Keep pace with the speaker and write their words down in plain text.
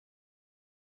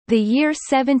The year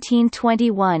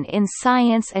 1721 in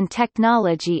science and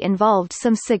technology involved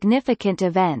some significant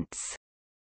events.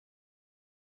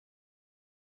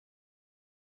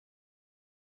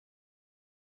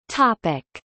 Topic: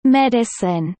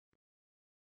 Medicine.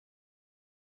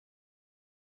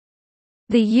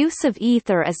 The use of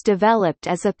ether is developed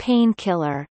as a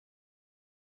painkiller.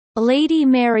 Lady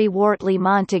Mary Wortley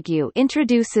Montagu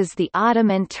introduces the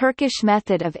Ottoman Turkish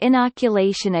method of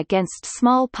inoculation against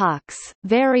smallpox,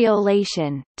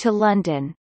 variolation, to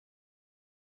London.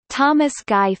 Thomas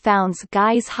Guy founds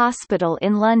Guy's Hospital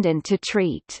in London to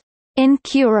treat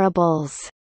incurables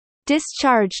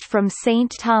discharged from St.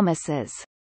 Thomas's.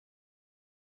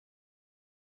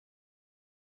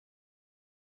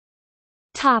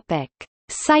 Topic: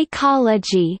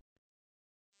 Psychology.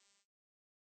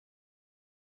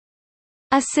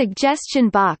 A suggestion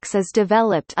box is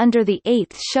developed under the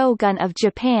 8th shogun of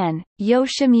Japan,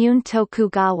 Yoshimune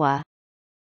Tokugawa.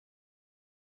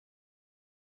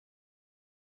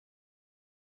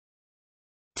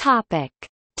 Topic: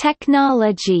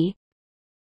 Technology.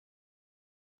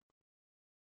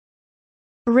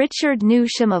 Richard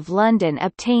Newsham of London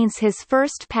obtains his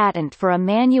first patent for a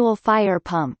manual fire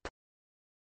pump.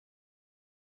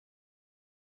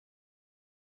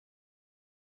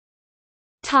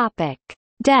 Topic: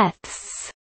 Deaths.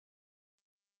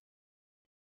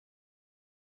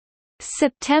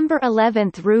 September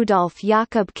 11 – Rudolf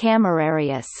Jakob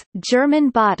Camerarius, German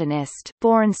botanist,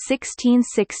 born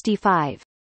 1665.